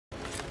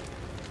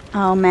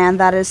Oh man,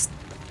 that is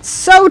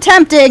so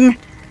tempting!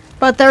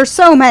 But there's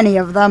so many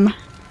of them.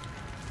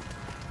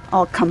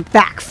 I'll come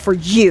back for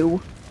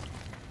you.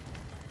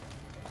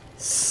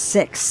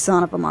 Sick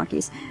son of a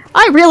monkeys.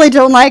 I really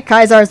don't like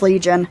Caesar's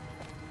Legion.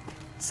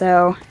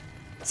 So,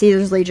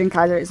 Caesar's Legion,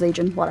 Caesar's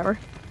Legion, whatever.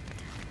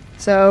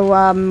 So,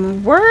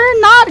 we're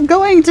not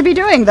going to be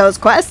doing those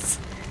quests.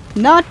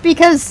 Not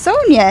because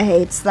Sonia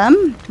hates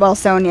them. Well,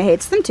 Sonia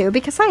hates them too,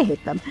 because I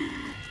hate them.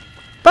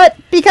 But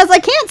because I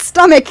can't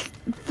stomach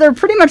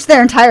pretty much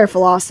their entire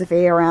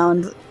philosophy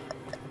around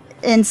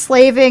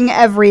enslaving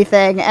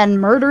everything and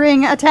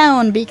murdering a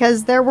town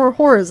because there were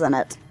whores in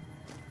it.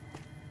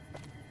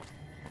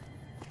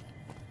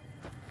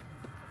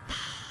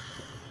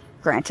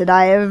 Granted,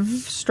 I have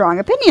strong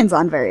opinions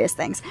on various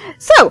things.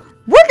 So,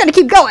 we're gonna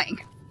keep going!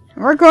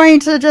 We're going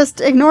to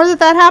just ignore that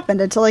that happened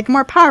until I get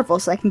more powerful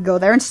so I can go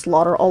there and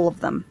slaughter all of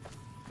them.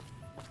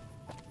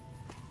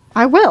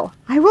 I will.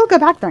 I will go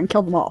back there and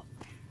kill them all.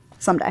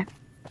 Someday.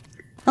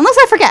 Unless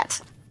I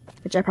forget.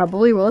 Which I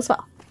probably will as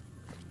well.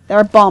 There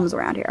are bombs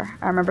around here.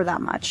 I remember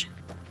that much.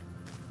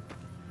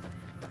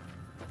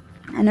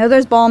 I know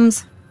there's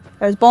bombs.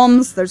 There's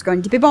bombs. There's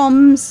going to be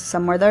bombs.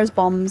 Somewhere there's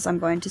bombs. I'm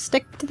going to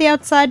stick to the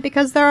outside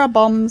because there are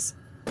bombs.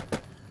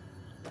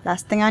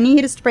 Last thing I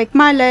need is to break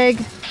my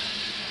leg.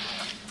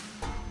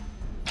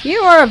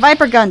 You are a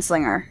Viper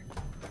Gunslinger.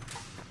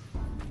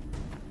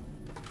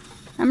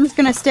 I'm just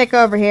gonna stick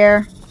over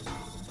here.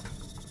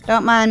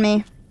 Don't mind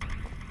me.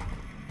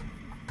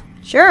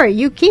 Sure,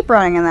 you keep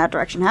running in that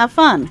direction. Have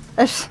fun.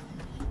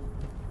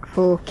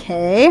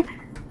 Okay.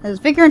 I was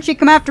figuring she'd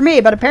come after me,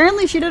 but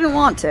apparently she didn't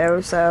want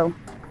to, so...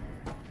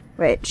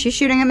 Wait, she's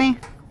shooting at me?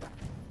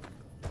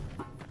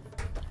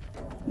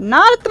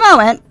 Not at the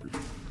moment.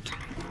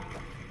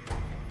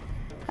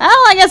 Well,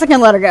 I guess I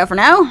can let her go for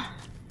now.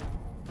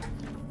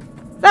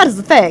 That is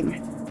the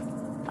thing.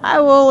 I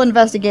will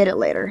investigate it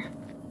later.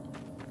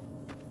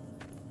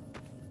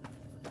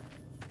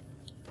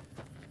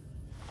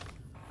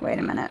 Wait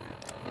a minute.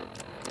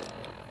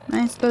 Am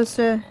I supposed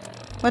to...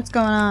 What's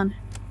going on?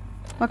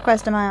 What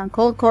quest am I on?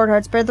 Cold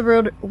Courtyard. Spread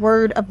the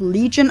word of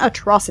Legion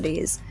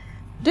atrocities.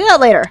 Do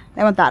that later.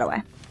 I want that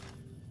away.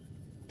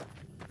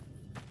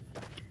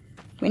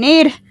 We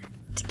need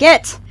to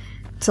get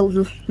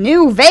to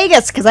New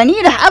Vegas because I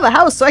need to have a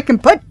house so I can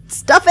put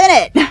stuff in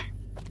it.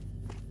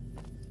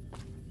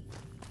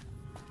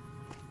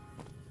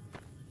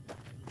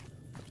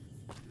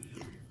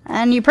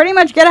 And you pretty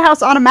much get a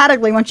house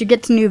automatically once you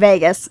get to New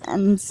Vegas.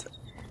 And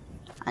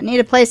I need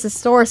a place to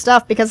store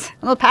stuff because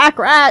I'm a pack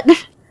rat.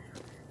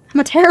 I'm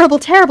a terrible,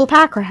 terrible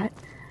pack rat.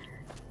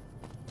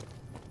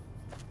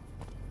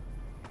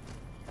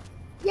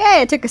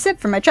 Yay, I took a sip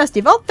from my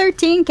trusty Vault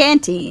 13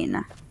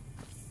 canteen.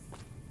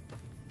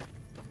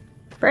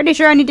 Pretty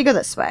sure I need to go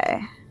this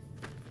way.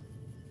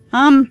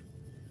 Don't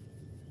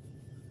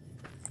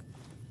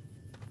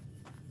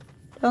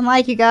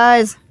like you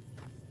guys.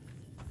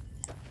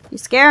 You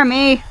scare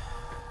me.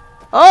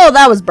 Oh,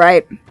 that was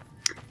bright.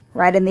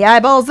 Right in the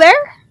eyeballs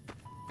there.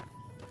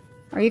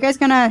 Are you guys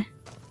gonna...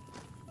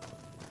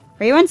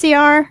 Are you NCR?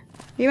 Are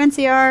you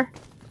NCR?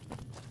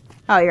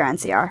 Oh, you're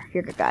NCR.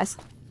 You're good guys.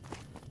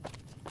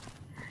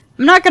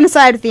 I'm not gonna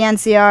side with the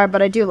NCR,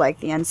 but I do like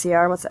the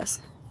NCR. What's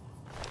this?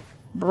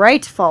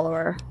 Bright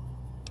follower.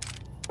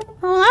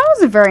 Oh, that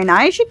wasn't very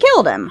nice. You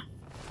killed him.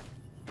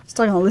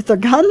 Still gonna loot their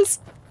guns?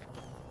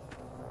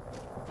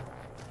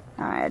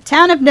 Alright,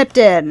 town of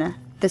Nipton.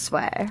 This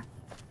way.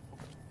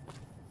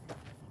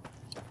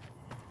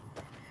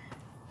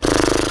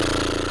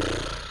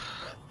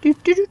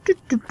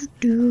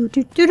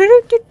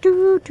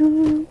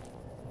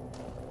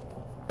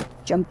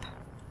 Jump.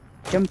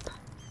 Jump.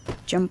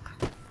 Jump.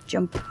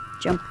 Jump.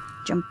 Jump.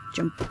 Jump.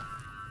 Jump.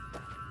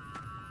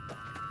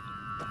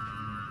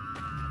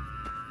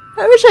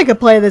 I wish I could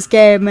play this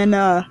game in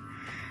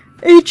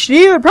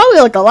HD. It would probably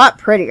look a lot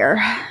prettier.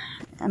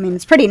 I mean,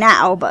 it's pretty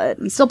now, but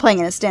I'm still playing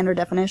in a standard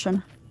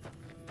definition.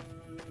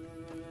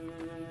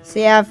 So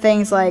you have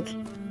things like,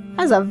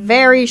 has a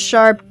very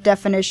sharp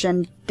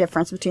definition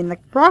difference between the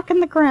rock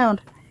and the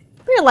ground.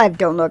 Real life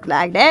don't look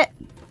like that.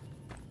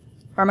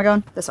 Where am I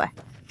going? This way.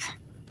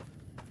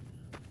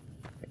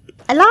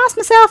 I lost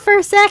myself for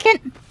a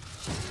second.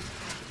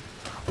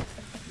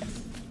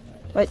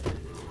 What?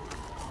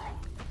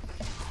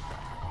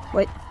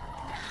 Wait.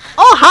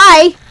 Oh,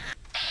 hi!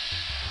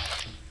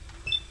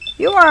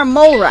 You are a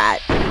mole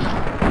rat.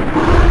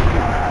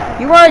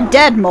 You are a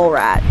dead mole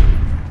rat.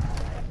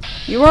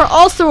 You are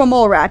also a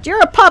mole rat.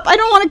 You're a pup. I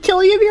don't want to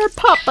kill you. You're a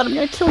pup, but I'm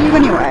going to kill you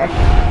anyway.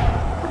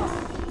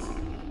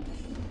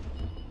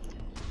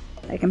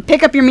 I can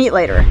pick up your meat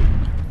later.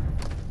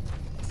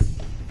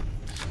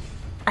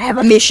 I have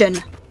a mission.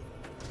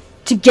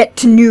 To get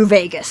to New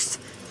Vegas.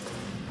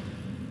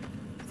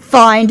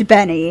 Find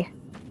Benny.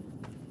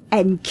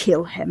 And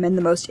kill him in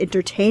the most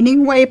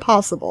entertaining way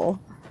possible.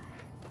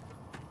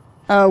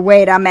 Oh,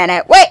 wait a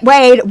minute.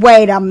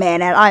 Wait a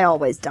minute. I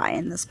always die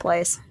in this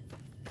place.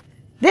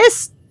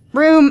 This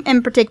room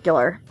in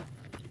particular.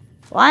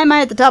 Why am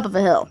I at the top of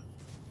a hill?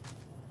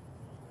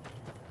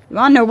 You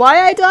wanna know why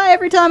I die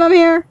every time I'm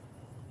here?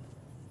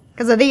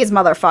 Because of these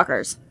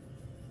motherfuckers.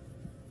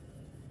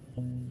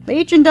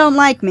 Legion don't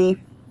like me.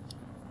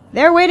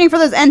 They're waiting for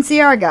those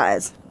NCR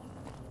guys.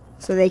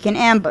 So they can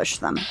ambush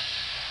them.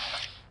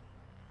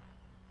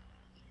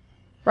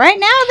 Right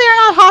now, they're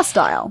not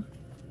hostile.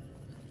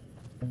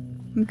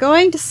 I'm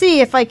going to see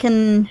if I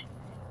can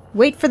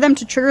wait for them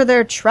to trigger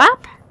their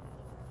trap.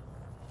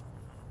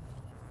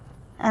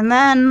 And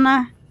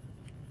then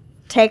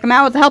take them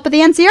out with the help of the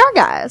NCR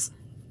guys.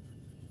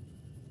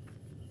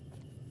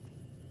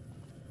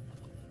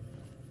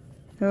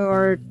 Who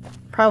are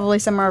probably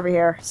somewhere over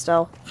here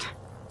still.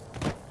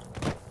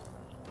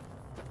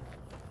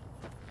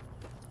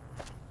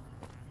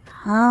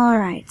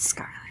 Alright,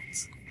 Scarlet.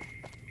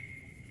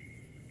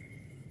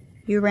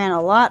 You ran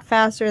a lot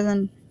faster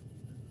than...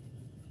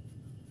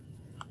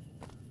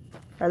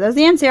 Are those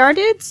the NCR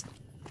dudes?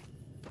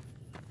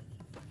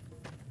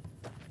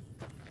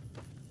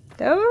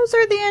 Those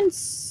are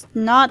the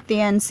not the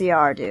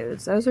NCR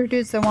dudes. Those are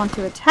dudes that want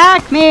to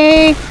attack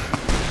me!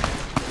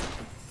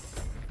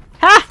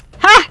 Ha!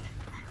 Ha!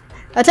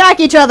 Attack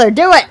each other!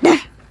 Do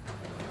it!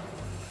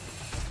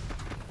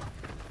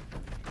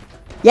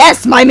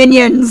 Yes, my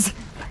minions!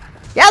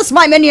 Yes,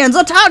 my minions!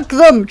 Attack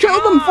them!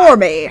 Kill them for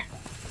me!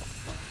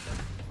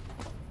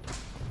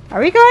 Are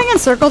we going in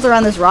circles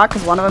around this rock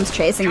because one of them's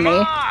chasing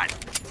me?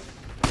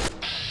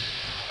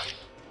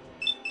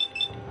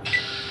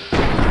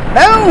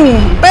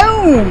 Boom!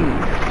 Boom!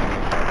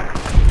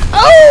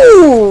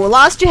 Oh!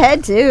 Lost your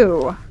head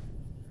too.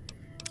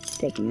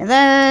 Taking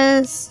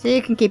this.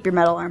 You can keep your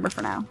metal armor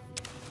for now.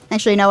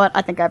 Actually, you know what?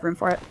 I think I have room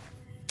for it.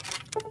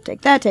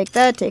 Take that, take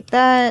that, take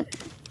that.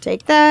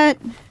 Take that.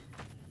 There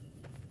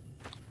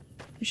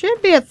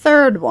should be a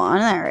third one.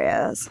 There he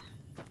is.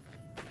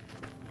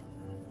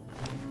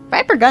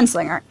 Viper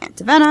Gunslinger.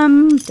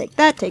 Antivenom. Take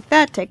that, take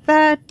that, take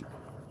that.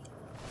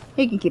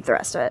 You can keep the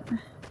rest of it.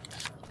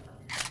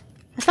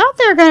 I thought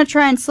they were going to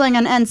try and sling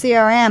an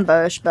NCR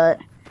ambush, but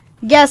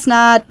guess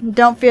not.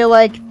 Don't feel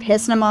like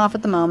pissing them off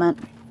at the moment.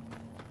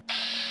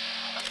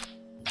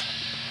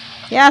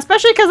 Yeah,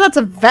 especially because that's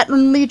a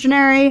veteran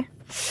legionary.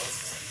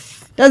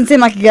 Doesn't seem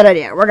like a good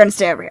idea. We're going to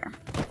stay over here.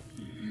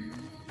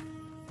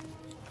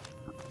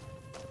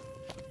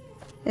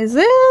 Is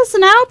this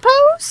an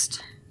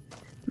outpost?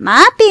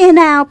 Might be an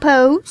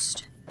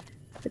outpost.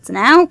 If it's an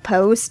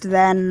outpost,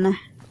 then...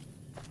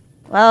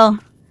 well,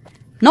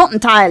 not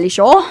entirely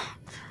sure.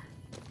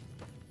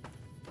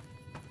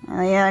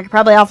 Yeah, I could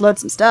probably offload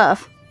some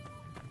stuff.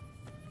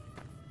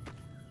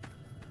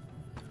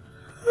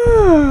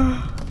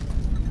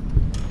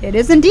 It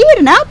is indeed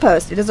an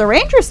outpost. It is a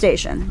ranger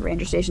station.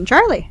 Ranger Station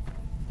Charlie.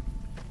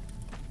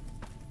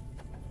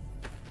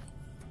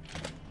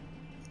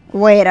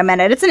 Wait a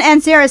minute. It's an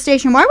NCR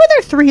station. Why were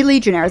there 3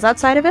 legionnaires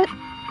outside of it?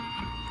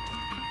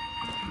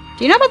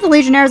 Do you know about the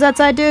legionnaires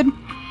outside, dude?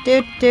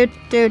 Dude,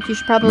 you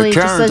should probably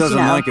just so doesn't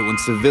you know. like it when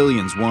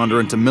civilians wander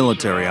into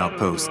military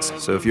outposts,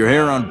 so if you're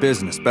here on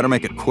business, better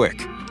make it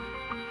quick.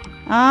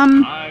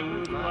 Well,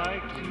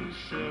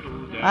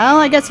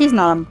 I guess he's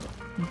not a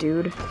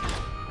dude.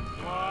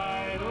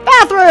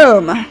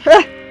 Bathroom!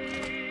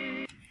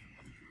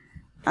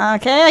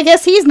 Okay, I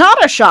guess he's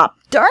not a shop.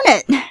 Darn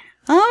it!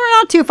 Well, we're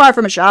not too far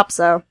from a shop,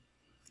 so...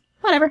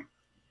 whatever.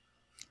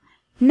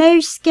 No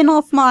skin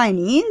off my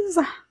knees.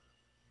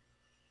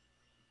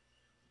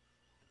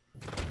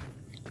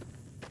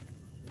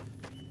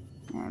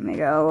 Then we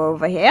go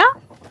over here.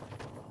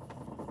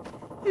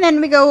 And then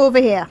we go over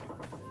here.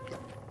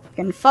 You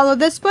can follow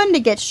this one to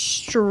get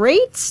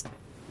straight.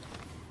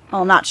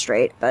 Well, not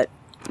straight, but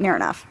near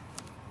enough.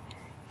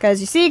 Because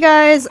you see,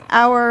 guys,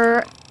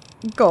 our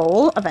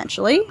goal,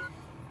 eventually,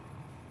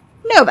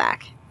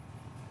 Novak.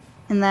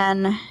 And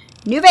then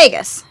New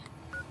Vegas.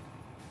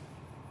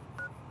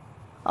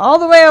 All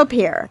the way up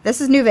here. This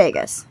is New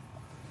Vegas.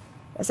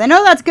 Yes, I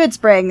know that's Good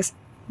Springs,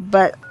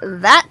 but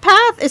that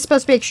path is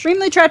supposed to be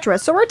extremely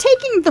treacherous, so we're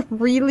taking the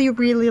really,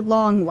 really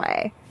long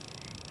way.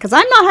 Because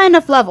I'm not high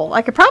enough level.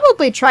 I could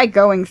probably try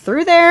going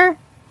through there,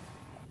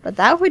 but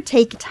that would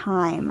take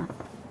time.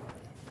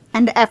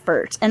 And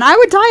effort. And I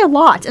would die a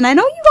lot. And I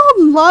know you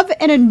all love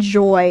and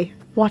enjoy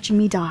watching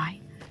me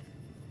die.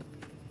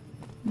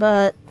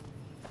 But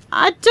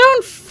I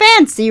don't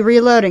fancy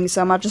reloading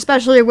so much,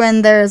 especially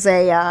when there's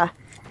a,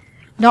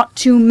 not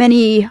too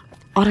many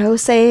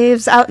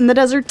autosaves out in the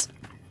desert.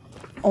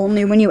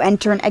 Only when you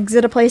enter and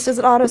exit a place does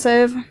it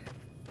autosave.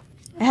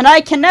 And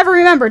I can never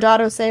remember to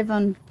autosave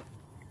on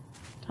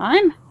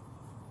time.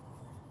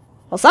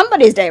 Well,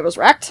 somebody's day was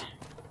wrecked.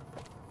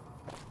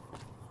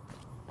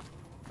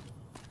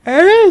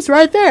 There it is,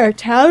 right there.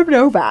 Town of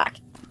Novak.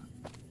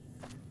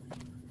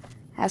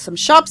 Has some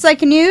shops I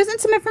can use and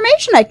some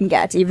information I can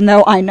get, even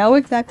though I know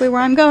exactly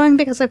where I'm going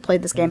because I've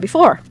played this game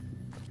before.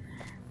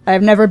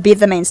 I've never beat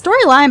the main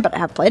storyline, but I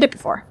have played it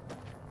before.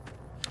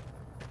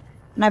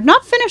 And I've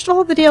not finished all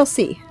of the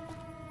DLC.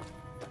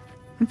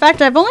 In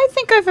fact, I only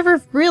think I've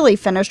ever really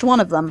finished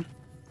one of them.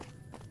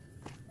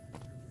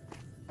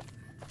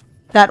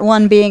 That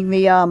one being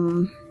the,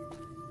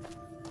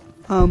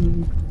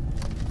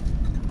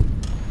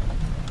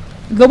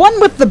 The one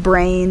with the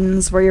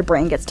brains, where your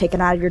brain gets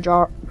taken out of your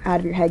jaw, out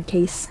of your head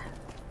case.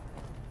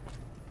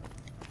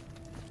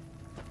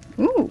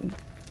 Ooh.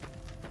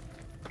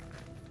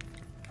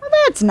 Well,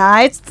 that's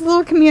nice. It's a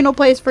little communal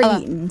place for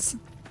eatings.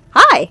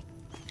 Hi!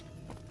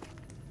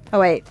 Oh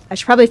wait, I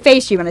should probably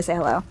face you when I say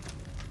hello.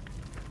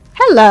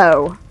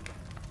 Hello!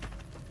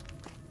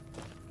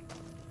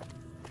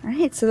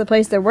 Alright, so the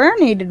place that we're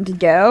needing to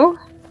go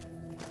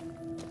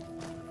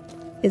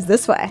is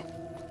this way.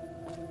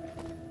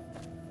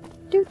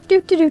 Do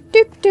do do do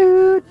do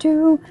do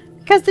do.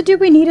 Because the dude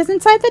we need is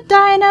inside the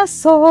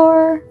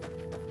dinosaur.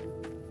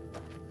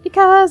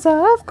 Because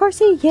of course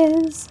he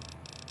is.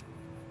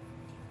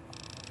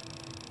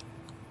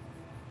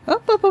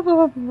 Whoop, whoop, whoop,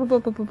 whoop, whoop,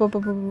 whoop, whoop, whoop,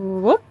 whoop,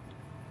 whoop.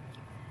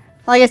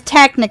 Well, I guess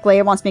technically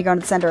it wants me to go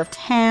to the center of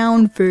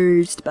town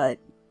first, but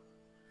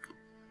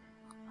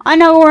I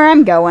know where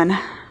I'm going.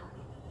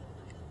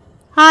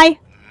 Hi.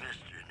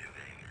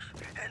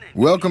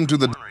 Welcome to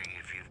the...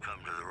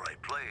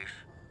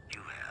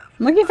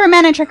 I'm looking for a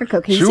man in checker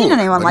coat. Have you seen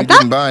anyone like he that?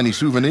 Didn't buy any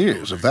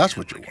souvenirs, if that's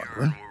what you're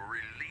wondering.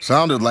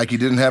 Sounded like he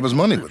didn't have his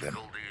money with him.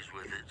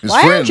 His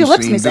Why aren't your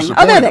lips missing?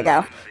 Oh, there they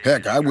go.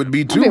 Heck, I would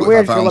be too That'd be if I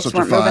weird if your found lips such a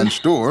weren't fine moving.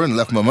 store and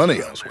left my money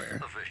elsewhere.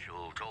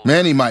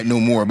 Manny might know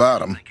more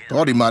about him.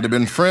 Thought he might have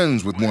been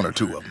friends with one or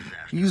two of them.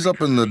 He's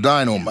up in the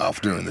dino mouth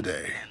during the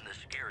day.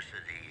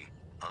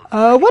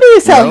 What do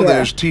you sell Well, here?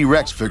 there's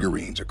T-Rex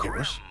figurines, of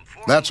course.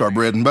 That's our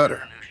bread and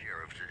butter.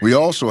 We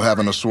also have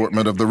an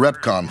assortment of the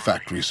Retcon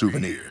factory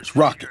souvenirs,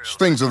 rockets,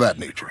 things of that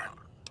nature.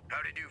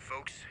 Howdy do,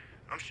 folks.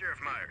 I'm Sheriff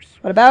Myers.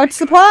 What about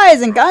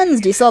supplies and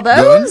guns? Do you sell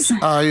those?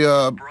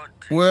 Guns?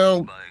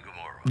 Well,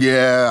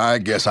 yeah, I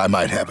guess I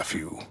might have a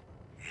few.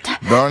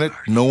 Darn it,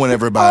 no one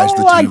ever buys the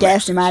T-Rexes. I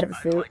guess you might have a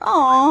few.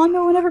 Aw,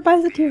 no one ever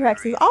buys the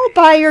T-Rexes. I'll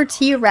buy your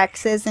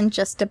T-Rexes in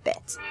just a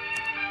bit.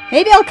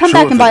 Maybe I'll come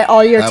back and buy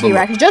all your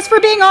T-Rexes. Just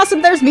for being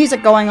awesome, there's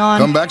music going on.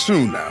 Come back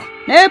soon now.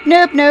 Nope,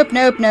 nope, nope,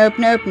 nope, nope,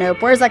 nope,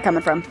 nope. Where's that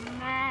coming from?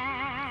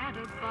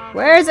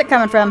 Where is it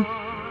coming from?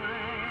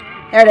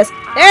 There it is.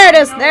 There it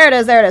is. There it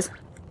is. There it is.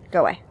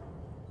 Go away.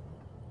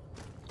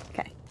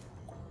 Okay.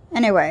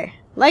 Anyway,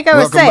 like I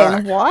was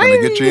saying, why Can I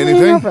are get you you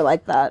anything? over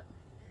like that?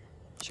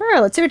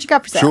 Sure, let's see what you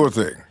got for sale. Sure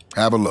thing.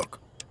 Have a look.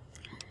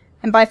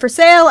 And by for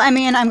sale, I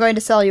mean I'm going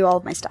to sell you all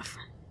of my stuff.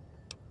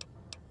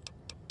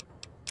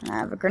 I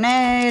have a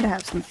grenade, I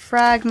have some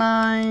frag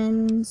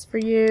mines for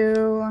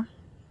you.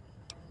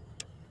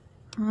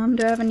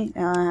 Do I have any?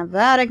 I have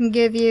that I can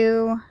give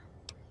you. I'm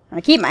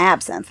gonna keep my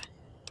absinthe.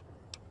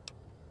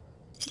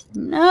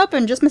 Nope,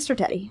 and just Mr.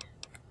 Teddy.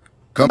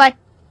 Come. Bye.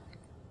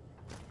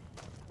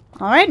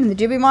 Alright, and the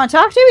dude we want to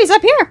talk to, he's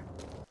up here.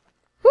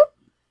 Whoop.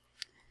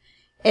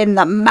 In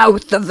the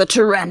mouth of the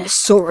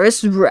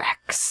Tyrannosaurus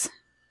Rex.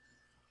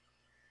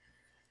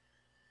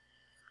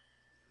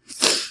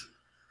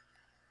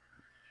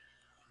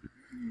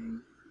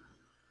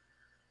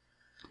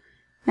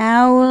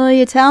 Now, will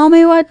you tell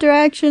me what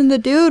direction the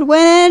dude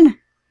went in?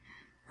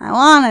 I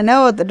want to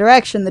know what the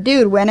direction the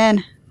dude went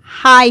in.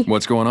 Hi.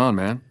 What's going on,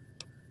 man?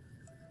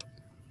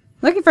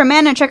 Looking for a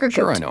man in a checker coat.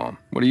 Sure, I know him.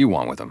 What do you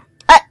want with him?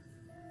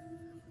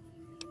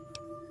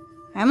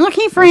 I'm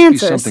looking for Must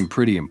answers. be something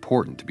pretty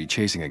important to be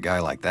chasing a guy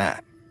like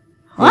that.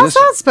 Well, that's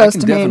listen, not supposed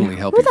to I can mean. definitely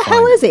help Who you the hell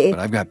find is him, he? But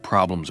I've got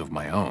problems of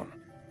my own.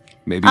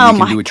 Maybe Oh we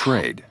my can do a God.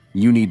 trade.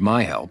 You need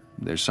my help.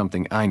 There's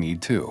something I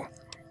need too.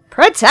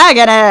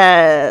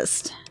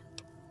 Protagonist.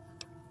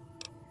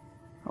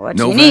 What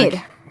do you Novak,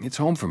 need? it's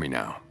home for me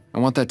now. I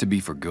want that to be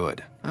for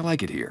good. I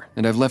like it here,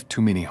 and I've left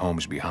too many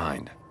homes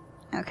behind.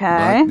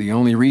 Okay. But the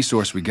only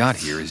resource we got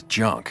here is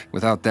junk.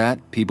 Without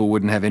that, people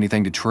wouldn't have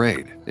anything to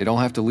trade. They'd all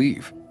have to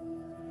leave.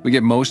 We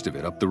get most of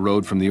it up the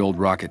road from the old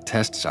rocket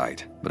test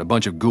site, but a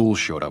bunch of ghouls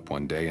showed up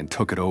one day and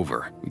took it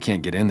over. We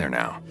can't get in there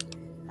now.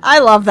 I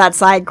love that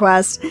side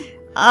quest.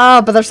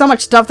 Oh, but there's so much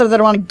stuff there that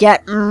I want to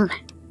get.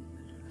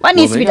 What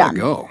needs to be done?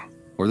 Go,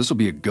 or this will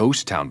be a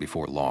ghost town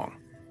before long.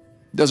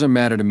 Doesn't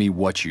matter to me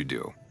what you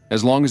do.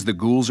 As long as the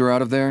ghouls are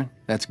out of there,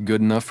 that's good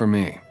enough for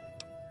me.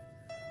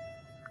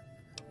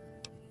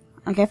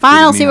 Okay, fine.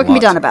 I'll see what can be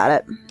done lots. about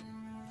it.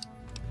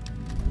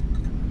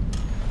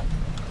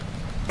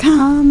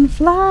 Come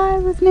fly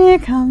with me,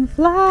 come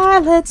fly,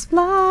 let's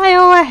fly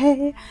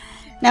away.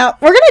 Now,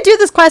 we're gonna do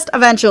this quest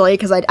eventually,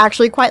 because I'd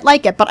actually quite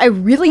like it, but I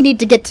really need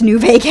to get to New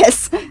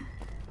Vegas.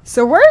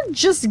 So we're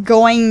just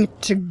going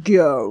to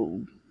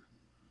go.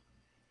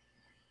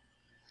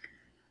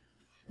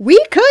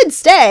 We could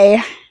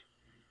stay,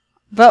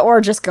 but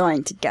we're just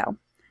going to go.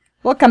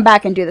 We'll come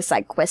back and do the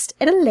side quest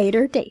at a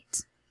later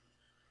date.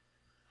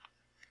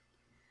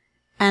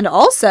 And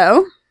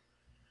also,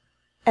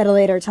 at a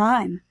later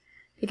time.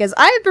 Because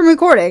I have been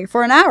recording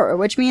for an hour,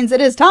 which means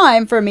it is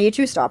time for me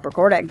to stop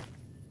recording.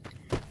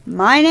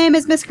 My name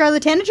is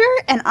MissScarletTanager,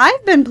 and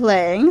I've been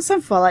playing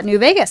some Fallout New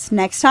Vegas.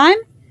 Next time,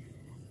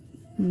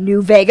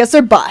 New Vegas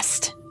or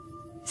bust.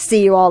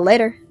 See you all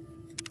later.